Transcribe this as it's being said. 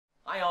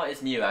Hi y'all,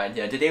 it's me Ryan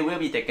here. Today we'll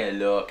be taking a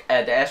look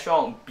at the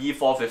Asrock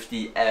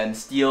B450M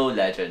Steel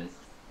Legend.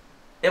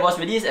 It was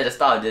released at the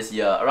start of this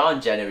year,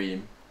 around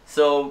January.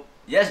 So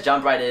let's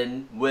jump right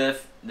in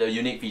with the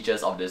unique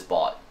features of this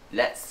board.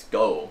 Let's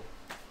go!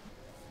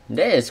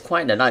 There is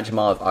quite a large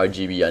amount of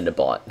RGB on the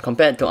board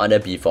compared to other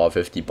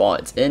B450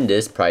 boards in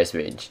this price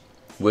range,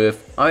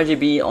 with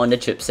RGB on the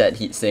chipset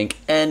heatsink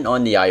and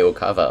on the I/O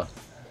cover.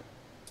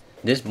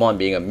 This board,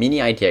 being a Mini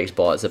ITX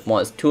board,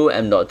 supports two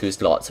M.2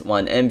 slots,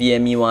 one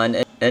NVMe one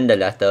and the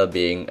latter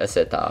being a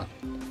SATA.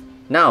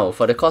 Now,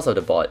 for the cost of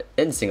the board,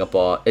 in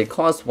Singapore, it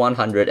costs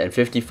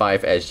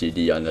 155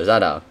 SGD on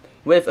Lazada,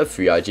 with a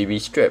free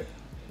RGB strip,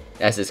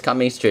 as it's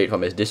coming straight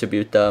from its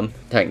distributor,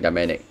 Tech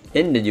Dynamic.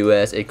 In the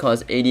US, it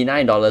costs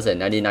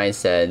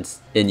 $89.99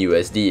 in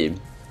USD,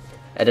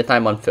 at the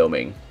time on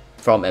filming,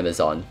 from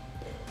Amazon.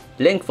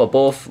 Link for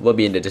both will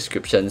be in the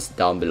descriptions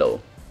down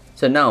below.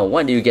 So now,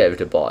 what do you get with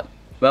the board?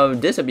 Well,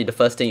 this will be the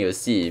first thing you'll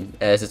see,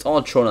 as it's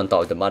all thrown on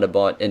top of the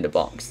motherboard in the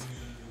box.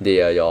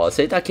 They are your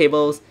SATA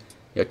cables,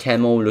 your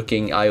camo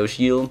looking I/O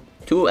shield,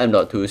 two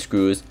M.2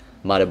 screws,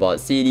 motherboard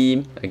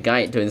CD, a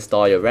guide to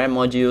install your RAM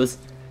modules,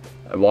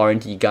 a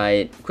warranty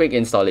guide, quick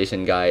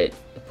installation guide,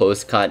 a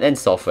postcard and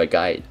software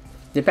guide.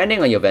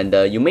 Depending on your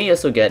vendor, you may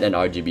also get an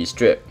RGB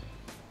strip.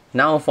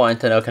 Now for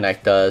internal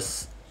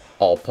connectors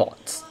or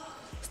ports.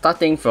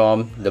 Starting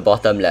from the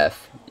bottom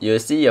left, you'll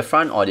see your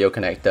front audio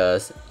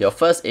connectors, your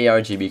first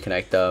ARGB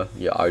connector,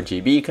 your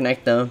RGB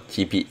connector,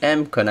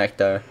 TPM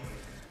connector,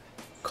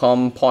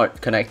 COM port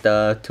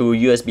connector, two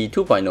USB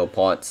 2.0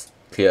 ports,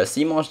 clear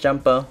CMOS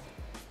jumper,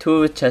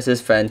 two chassis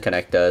fan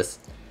connectors,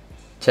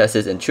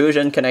 chassis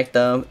intrusion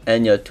connector,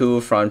 and your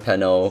two front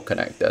panel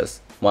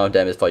connectors. One of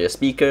them is for your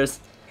speakers,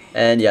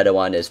 and the other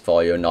one is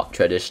for your not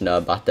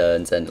traditional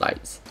buttons and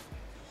lights.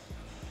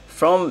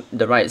 From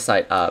the right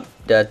side up,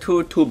 there are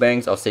two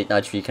banks of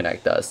SATA 3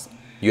 connectors,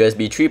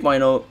 USB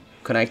 3.0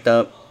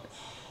 connector,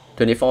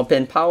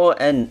 24-pin power,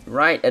 and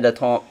right at the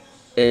top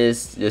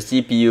is the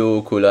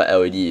CPU cooler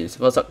LED.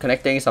 So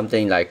connecting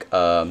something like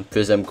a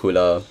prism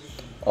cooler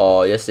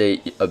or let's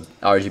say a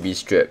RGB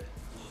strip.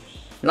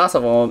 Last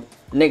of all,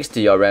 next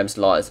to your RAM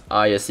slots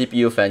are your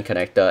CPU fan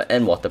connector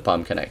and water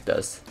pump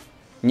connectors.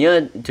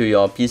 Near to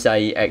your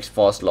PCIe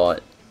X4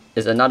 slot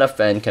is another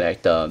fan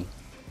connector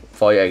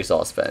for your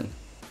exhaust fan.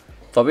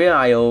 For rear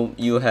I/O,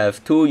 you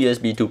have two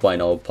USB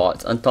 2.0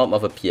 ports on top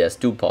of a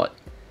PS2 port,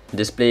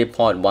 display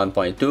port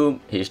 1.2,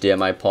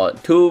 HDMI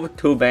port 2,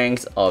 two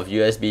banks of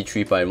USB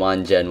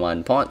 3.1 Gen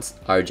 1 ports,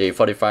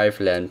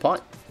 RJ45 LAN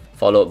port,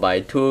 followed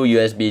by two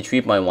USB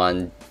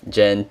 3.1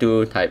 Gen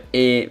 2 Type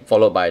A,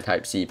 followed by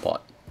Type C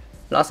port.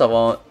 Last of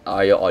all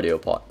are your audio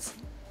ports.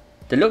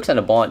 The looks on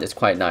the board is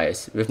quite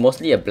nice, with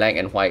mostly a black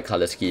and white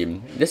color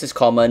scheme. This is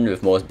common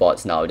with most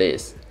boards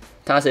nowadays.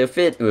 Thus it will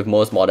fit with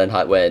most modern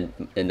hardware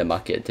in the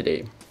market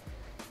today.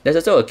 There's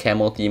also a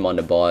camo theme on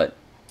the board,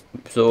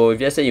 so if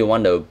you say you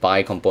want to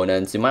buy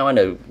components, you might want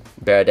to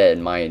bear that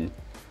in mind.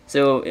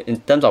 So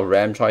in terms of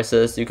RAM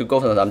choices, you could go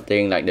for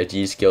something like the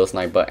G-Skill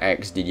Sniper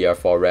X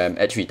DDR4 RAM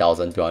at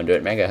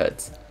 3200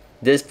 MHz.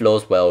 This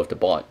flows well with the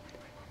board.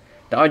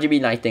 The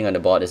RGB lighting on the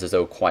board is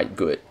also quite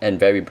good and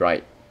very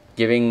bright,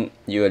 giving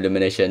you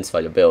illuminations for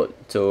your build,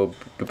 so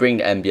to bring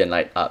the ambient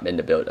light up in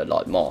the build a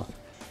lot more.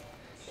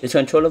 It's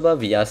controllable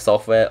via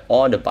software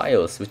or the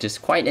BIOS, which is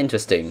quite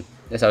interesting,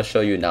 as I'll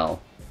show you now.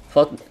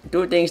 For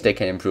two things they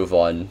can improve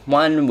on,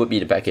 one would be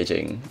the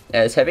packaging,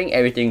 as having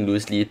everything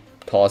loosely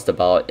tossed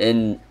about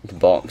in the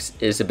box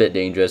is a bit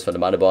dangerous for the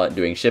motherboard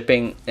during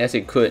shipping, as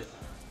it could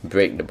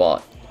break the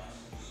board,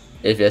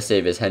 if let's say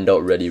it's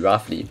handled really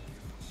roughly.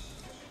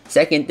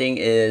 Second thing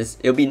is,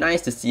 it'll be nice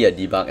to see a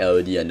debug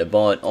LED on the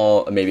board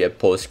or maybe a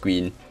post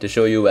screen to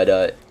show you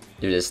whether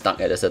it is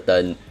stuck at a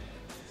certain.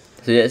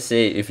 So let's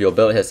say if your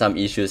build has some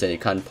issues and you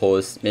can't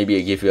post, maybe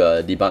it give you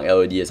a debug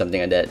LED or something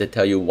like that to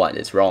tell you what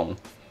is wrong,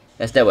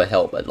 as that will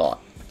help a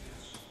lot.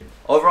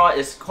 Overall,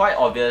 it's quite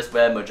obvious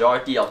where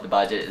majority of the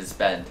budget is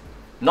spent.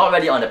 Not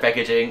really on the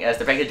packaging, as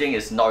the packaging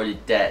is not really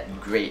that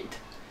great.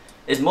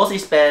 It's mostly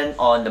spent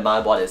on the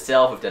motherboard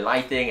itself with the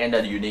lighting and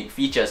the unique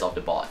features of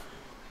the board.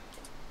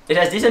 It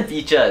has decent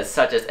features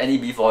such as any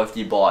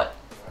B450 board,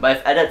 but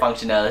with added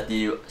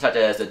functionality such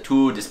as the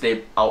two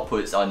display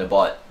outputs on the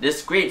board. This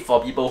is great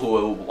for people who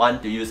will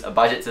want to use a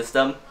budget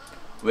system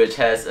which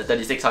has a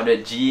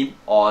 3600G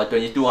or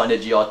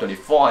 2200G or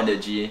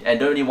 2400G and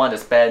don't really want to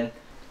spend.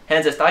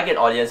 Hence, its target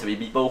audience will be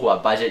people who are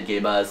budget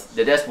gamers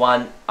that just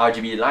want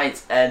RGB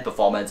lights and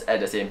performance at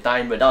the same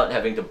time without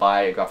having to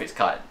buy a graphics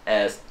card,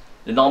 as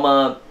the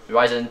normal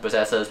Ryzen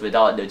processors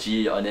without the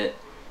G on it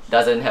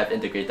doesn't have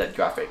integrated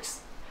graphics.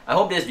 I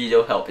hope this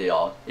video helped you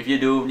all. If you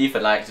do, leave a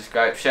like,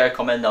 subscribe, share,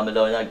 comment down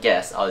below, and I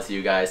guess I'll see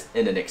you guys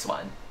in the next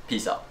one.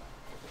 Peace out.